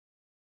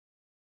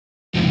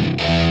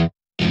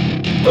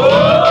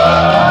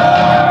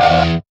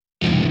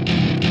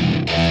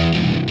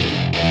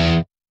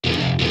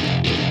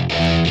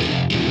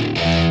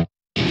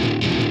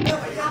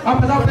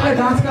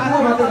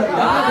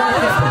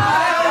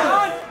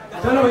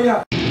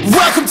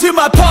Welcome to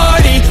my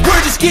party, we're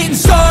just getting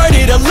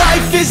started. A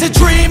life is a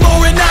dream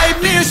or a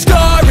nightmare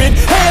scarring.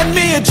 Hand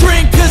me a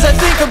drink cause I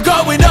think I'm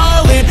going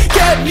all in.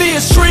 Get me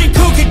a shrink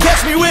who can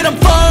catch me when I'm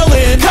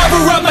falling. Cover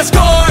up my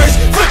scars,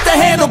 flip the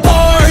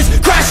handlebars.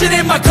 Crashing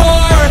in my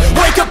car,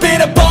 wake up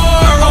in a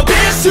bar. I'll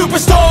be a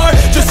superstar,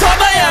 just on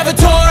my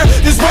avatar.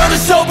 This world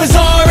is so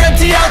bizarre,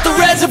 empty out the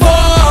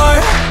reservoir.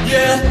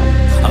 Yeah,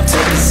 I'm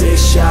taking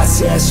 6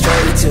 shots, yeah,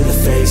 straight to the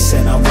face.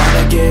 And I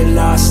wanna get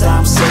lost,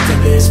 I'm sick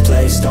of this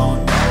place.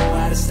 Don't know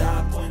how to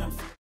stop when I'm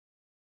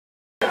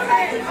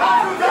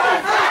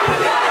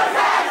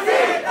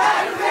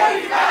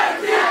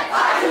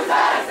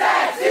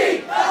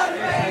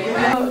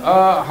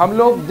हम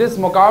लोग जिस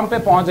मुकाम पे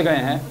पहुंच गए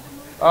हैं,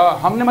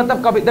 हमने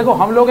मतलब कभी देखो,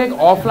 हम लोग एक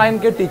ऑफलाइन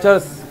के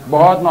टीचर्स,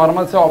 बहुत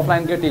नॉर्मल से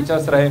ऑफलाइन के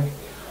टीचर्स रहे।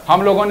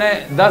 हम लोगों ने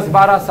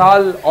 10-12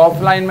 साल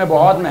ऑफलाइन में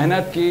बहुत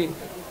मेहनत की।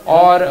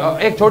 और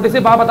एक छोटी सी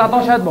बात बताता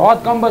हूँ, शायद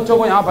बहुत कम बच्चों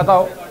को यहाँ पता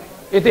हो,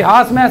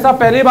 इतिहास में ऐसा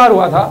पहली बार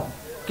हुआ था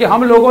कि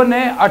हम लोगों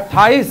ने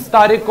 28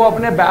 तारीख को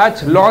अपने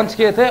बैच लॉन्च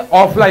किए थे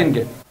ऑफलाइन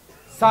के,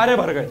 सारे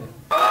भर गए थे।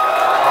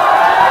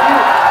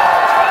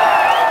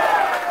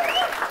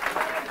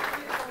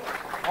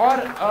 और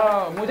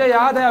मुझे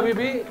याद है अभी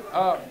भी,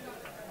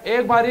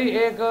 एक बारी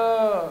एक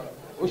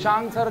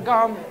उशांग सर का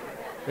हम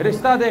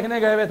रिश्ता देखने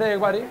गए हुए थे एक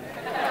बारी।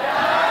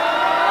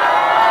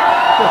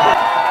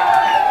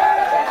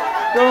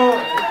 तो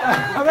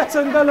अबे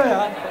सुनता लो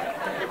यार।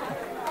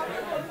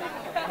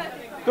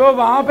 तो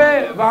वहां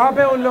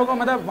पे उन लोगों,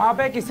 मतलब वहां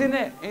पे किसी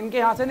ने, इनके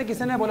यहाँ से नहीं,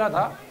 किसी ने बोला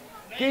था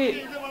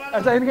कि,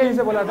 अच्छा इनके यहीं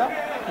से बोला था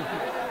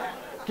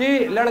कि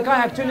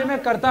लड़का एक्चुअली में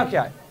करता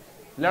क्या है,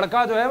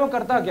 लड़का जो है वो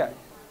करता क्या है।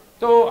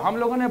 तो हम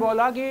लोगों ने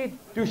बोला कि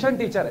ट्यूशन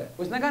टीचर है।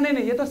 उसने कहा नहीं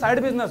नहीं, ये तो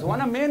साइड बिजनेस हुआ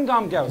ना, मेन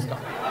काम क्या है उसका।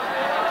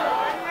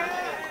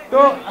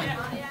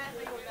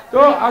 तो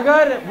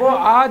अगर वो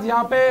आज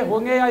यहाँ पे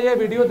होंगे या ये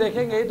वीडियो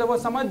देखेंगे तो वो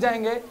समझ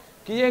जाएंगे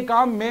कि ये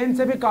काम मेन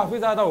से भी काफी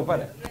ज्यादा ऊपर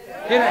है,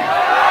 कि नहीं।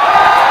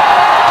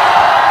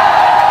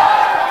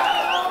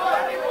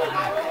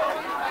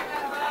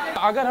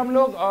 अगर हम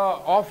लोग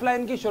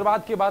ऑफलाइन की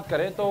शुरुआत की बात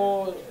करें तो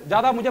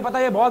ज्यादा, मुझे पता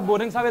है ये बहुत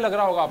बोरिंग सा भी लग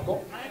रहा होगा आपको,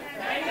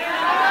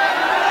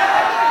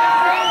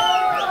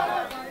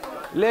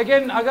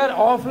 लेकिन अगर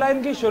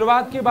ऑफलाइन की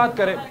शुरुआत की बात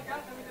करें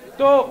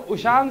तो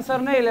उशांग सर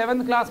ने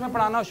 11th क्लास में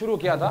पढ़ाना शुरू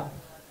किया था।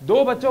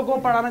 2 बच्चों को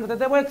पढ़ाना चाहते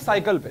थे, वो एक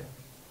साइकिल पे,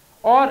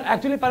 और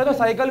एक्चुअली पहले तो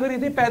साइकिल भी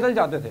नहीं थी, पैदल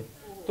जाते थे।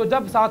 तो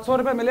जब 700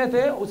 रुपये मिले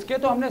थे उसके,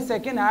 तो हमने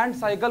सेकेंड हैंड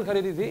साइकिल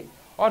खरीदी थी,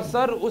 और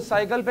सर उस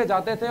साइकिल पे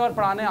जाते थे और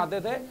पढ़ाने आते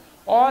थे।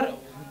 और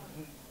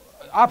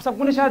आप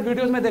सबको ने शायद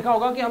वीडियोस में देखा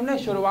होगा कि हमने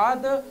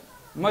शुरुआत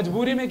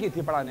मजबूरी में की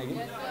थी पढ़ाने की,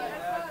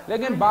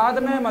 लेकिन बाद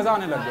में मजा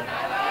आने लग गया।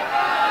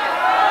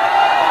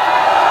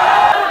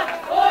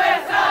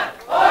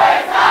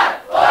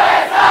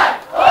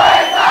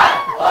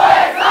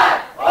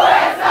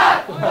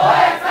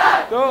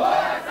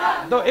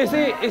 तो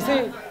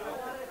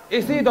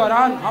इसी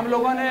दौरान हम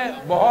लोगों ने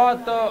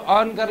बहुत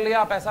अर्न कर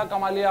लिया, पैसा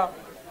कमा लिया।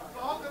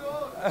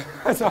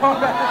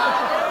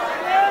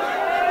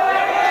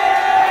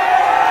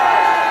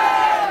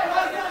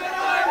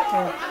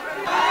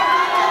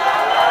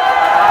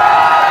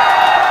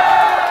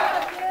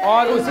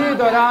 और उसी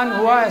दौरान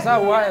ऐसा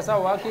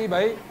हुआ कि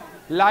भाई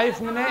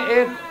लाइफ ने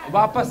एक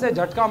वापस से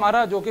झटका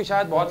मारा, जो कि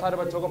शायद बहुत सारे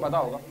बच्चों को पता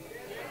होगा।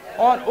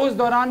 और उस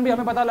दौरान भी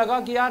हमें पता लगा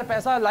कि यार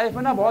पैसा लाइफ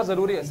में ना बहुत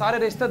ज़रूरी है। सारे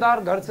रिश्तेदार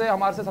घर से,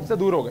 हमारे से सबसे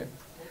दूर हो गए।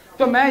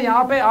 तो मैं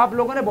यहाँ पे, आप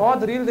लोगों ने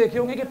बहुत रील देखी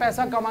होंगी कि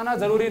पैसा कमाना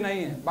ज़रूरी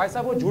नहीं है। भाई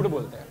साहब वो झूठ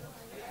बोलते हैं,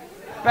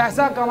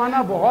 पैसा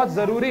कमाना बहुत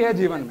ज़रूरी है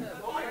जीवन में।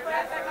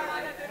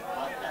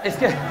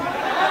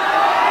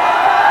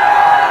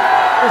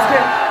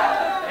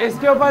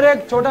 इसके ऊपर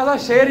एक छोटा सा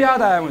शेर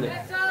याद आया मुझे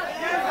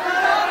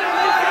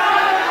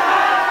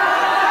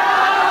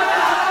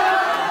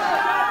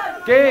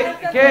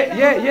कि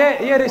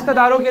ये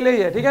रिश्तेदारों के लिए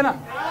ही है, ठीक है ना,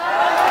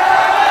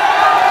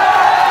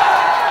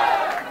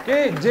 कि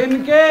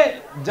जिनके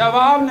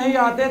जवाब नहीं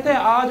आते थे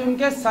आज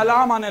उनके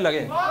सलाम आने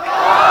लगे।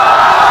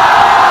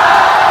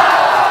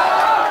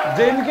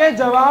 जिनके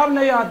जवाब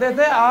नहीं आते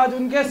थे आज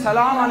उनके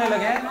सलाम आने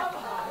लगे।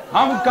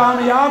 हम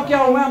कामयाब क्या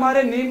हुए,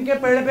 हमारे नीम के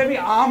पेड़ पे भी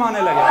आम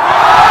आने लगे।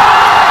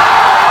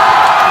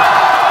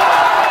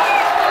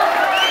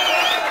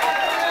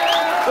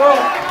 तो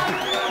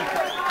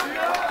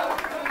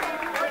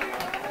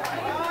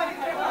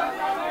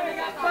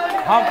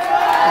हम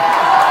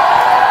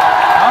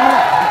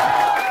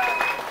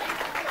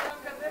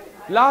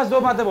लास्ट 2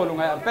 बातें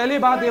बोलूंगा यार। पहली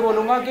बात ये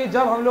बोलूंगा कि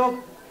जब हम लोग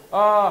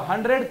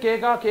 100K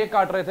का केक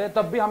काट रहे थे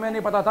तब भी हमें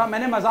नहीं पता था,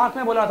 मैंने मजाक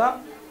में बोला था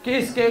कि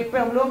इस केक पे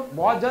हम लोग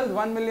बहुत जल्द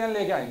 1 मिलियन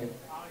लेके आएंगे।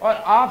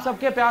 और आप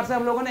सबके प्यार से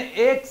हम लोगों ने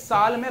 1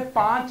 साल में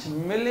 5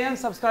 मिलियन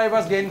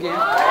सब्सक्राइबर्स गेन किए हैं।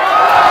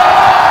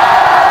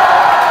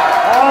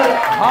 और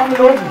हम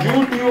लोग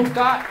YouTube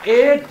का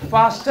 8th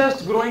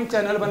फास्टेस्ट ग्रोइंग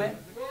चैनल बने।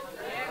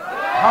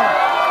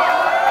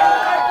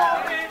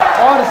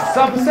 और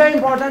सबसे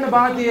इंपॉर्टेंट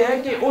बात यह है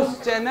कि उस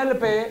चैनल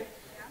पे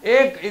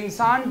एक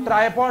इंसान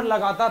ट्राइपॉड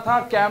लगाता था,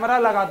 कैमरा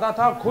लगाता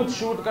था, खुद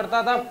शूट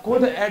करता था,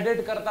 खुद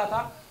एडिट करता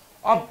था।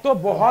 अब तो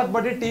बहुत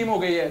बड़ी टीम हो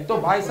गई है। तो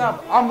भाई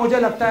साहब अब मुझे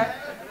लगता है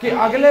कि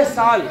अगले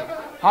साल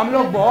हम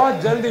लोग बहुत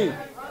जल्दी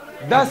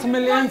 10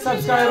 मिलियन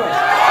सब्सक्राइबर,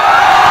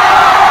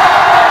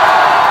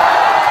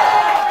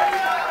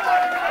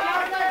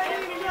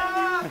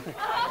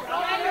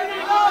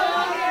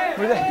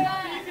 मुझे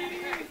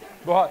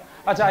बहुत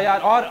अच्छा यार।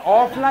 और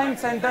ऑफलाइन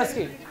सेंटर्स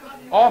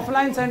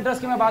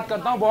की मैं बात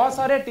करता हूँ। बहुत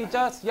सारे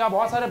टीचर्स या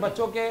बहुत सारे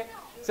बच्चों के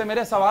से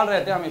मेरे सवाल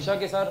रहते हैं हमेशा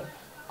कि सर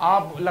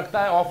आप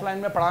लगता है ऑफलाइन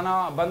में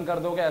पढ़ाना बंद कर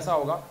दोगे, ऐसा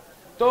होगा।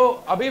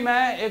 तो अभी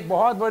मैं एक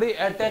बहुत बड़ी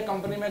एडटेक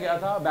कंपनी में गया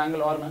था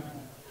बेंगलोर में,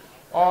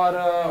 और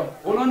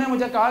उन्होंने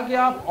मुझे कहा कि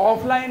आप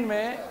ऑफलाइन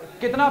में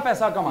कितना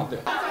पैसा कमाते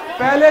हो।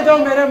 पहले जो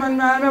मेरे मन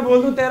में आया, मैं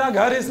बोल दूं तेरा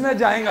घर इसमें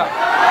जाएगा,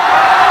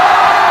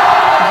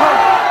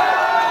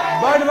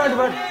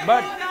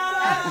 बट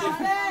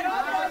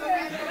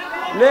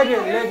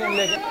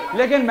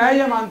लेकिन मैं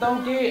ये मानता हूं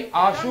कि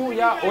आशु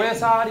या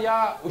ओएसआर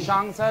या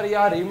उशांग सर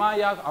या रीमा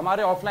या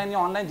हमारे ऑफलाइन या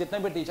ऑनलाइन जितने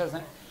भी टीचर्स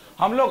हैं,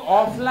 हम लोग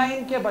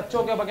ऑफलाइन के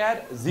बच्चों के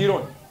बगैर जीरो,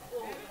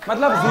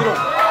 मतलब जीरो।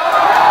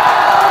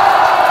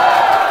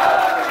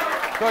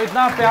 तो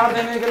इतना प्यार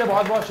देने के लिए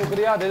बहुत बहुत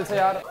शुक्रिया दिल से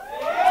यार।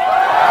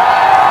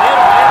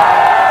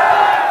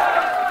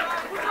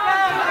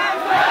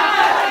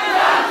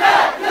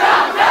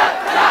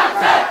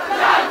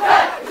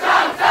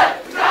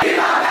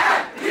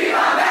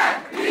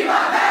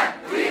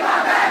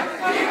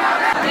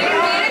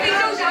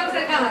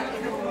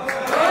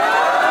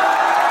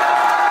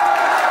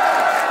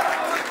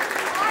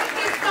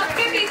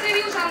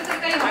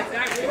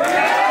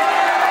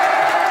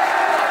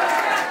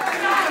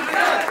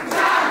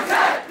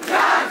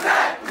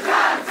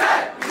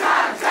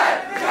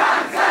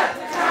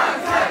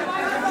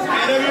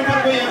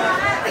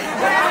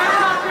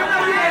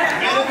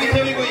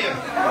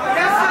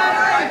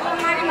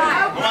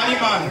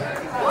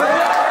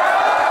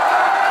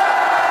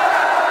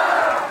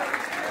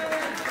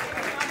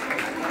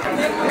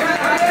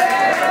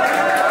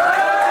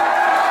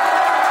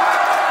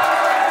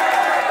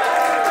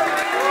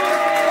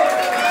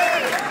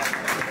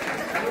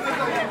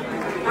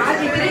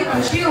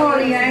 खुशी हो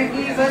रही है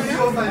कि बस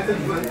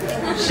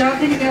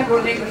शब्द नहीं क्या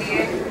बोलने के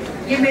लिए।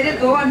 ये मेरे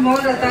दो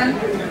अनमोल रतन,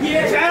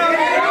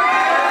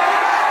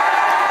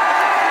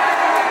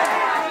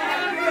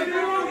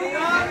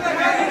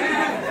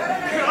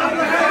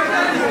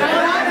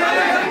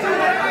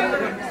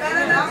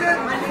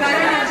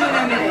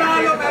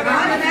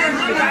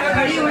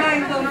 खड़ी होना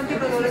इन दोनों की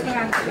बदौलत में।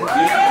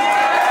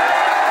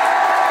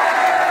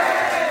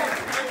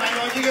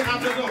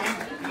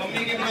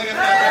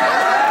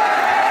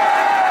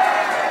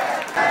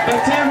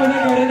 बच्चे मुझे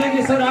कह रहे थे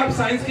कि सर आप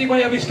साइंस की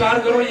कोई आविष्कार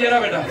करो, ये रहा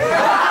बेटा।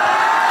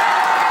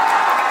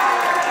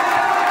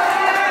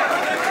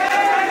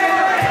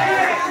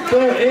 तो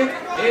एक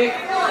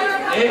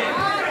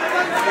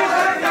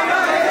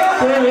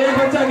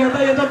बच्चा कहता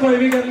है ये तो कोई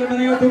भी कर ले,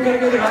 मैंने कहा तू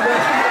करके दिखा दे।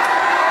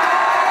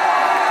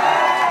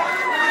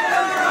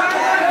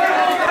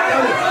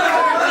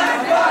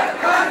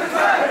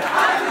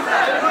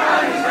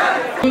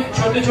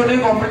 छोटे छोटे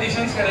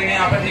कॉम्पिटिशन्स करेंगे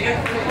यहाँ पे, ठीक है।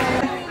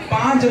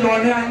 5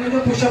 लौंडे आएंगे जो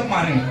पुशअप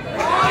मारेंगे,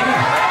 ठीक है।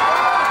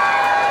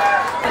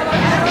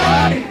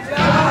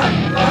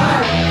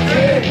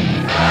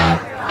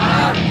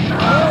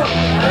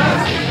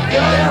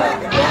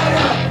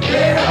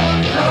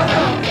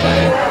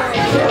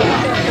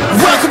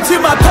 Welcome to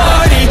my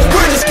party,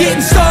 we're just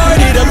getting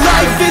started. A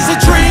life is a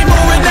dream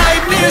or a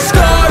nightmare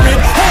scarring.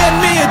 Hand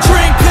me a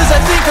drink cause I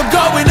think I'm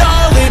going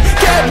all in.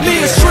 Get me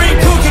a shrink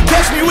who can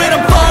catch me when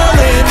I'm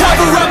falling.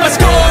 Cover up my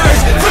scars,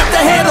 flip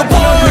the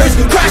handlebars,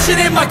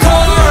 crashing in my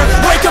car,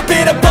 wake up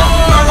in a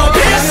bar. I'll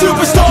be a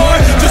superstar,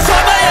 just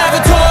on my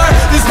avatar.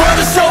 This world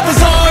is so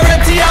bizarre,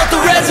 empty out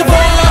the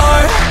reservoir.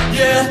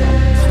 Yeah,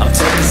 I'm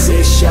taking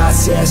 6 shots,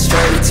 yeah,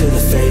 straight to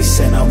the face.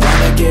 And I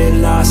wanna get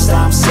lost,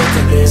 I'm sick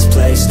of this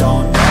place.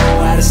 Don't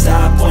know how to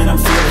stop when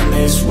I'm feeling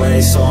this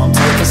way. So I'm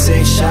taking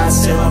 6 shots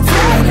till I'm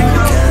feeling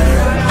okay.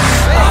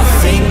 I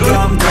think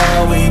I'm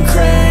going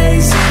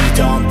crazy,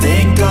 don't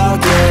think I'll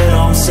get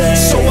home safe.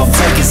 So I'm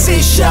taking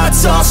 6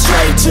 shots all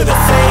straight to the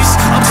face.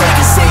 I'm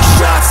taking 6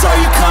 shots, are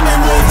you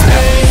coming with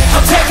me?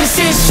 I'm taking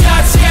 6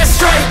 shots, yeah,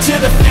 straight to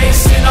the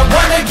face. And I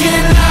wanna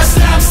get lost,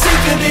 I'm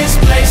sick of this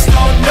place.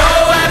 Don't know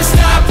how to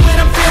stop when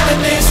I'm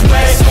feeling this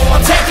way. So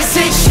I'm taking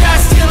 6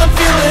 shots till I'm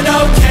feeling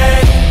okay.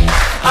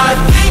 I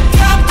think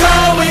I'm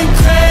going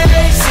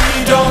crazy,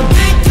 don't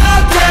think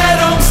I'll get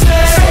home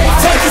safe. So I'm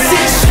taking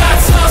 6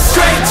 shots all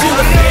straight to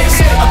the face.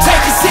 I'm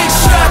taking 6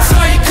 shots,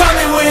 are you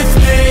coming with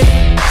me?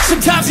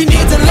 Sometimes you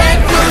need to let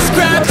loose,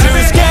 grab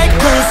juice, get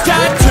bruised,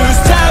 tattoos,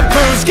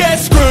 taboos, get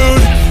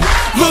screwed.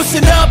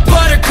 Loosen up,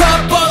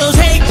 buttercup, all those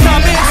hate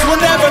comments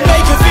will never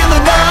make you feel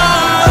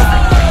enough.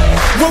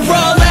 We're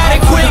all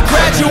adequate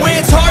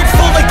graduates, hearts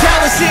full of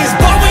calluses,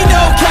 but we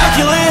know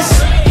calculus.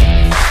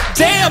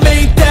 Damn,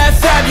 ain't that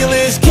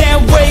fabulous?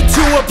 Can't wait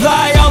to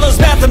apply all those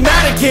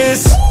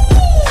mathematicus.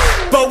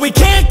 But we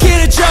can't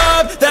get a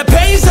job that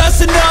pays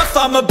us enough.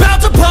 I'm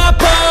about to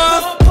pop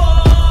off.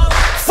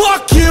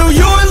 Fuck you,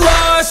 you're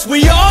lost.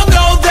 We all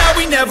know that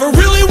we never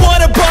really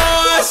want a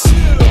boss.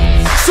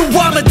 So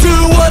I'ma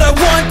do what I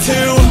want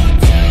to,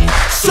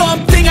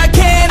 something I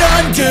can't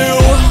undo.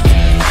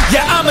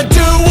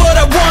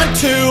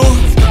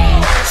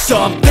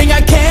 something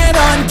I can't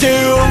undo.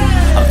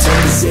 I'm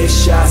taking 6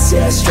 shots,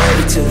 yeah,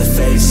 straight to the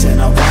face.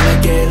 And I wanna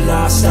get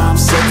lost, I'm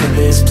sick of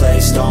this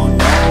place. Don't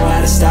know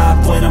how to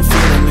stop when I'm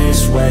feeling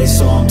this way.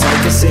 So I'm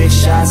taking 6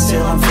 shots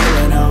till I'm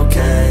feeling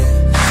okay.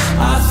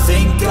 I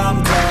think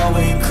I'm crazy.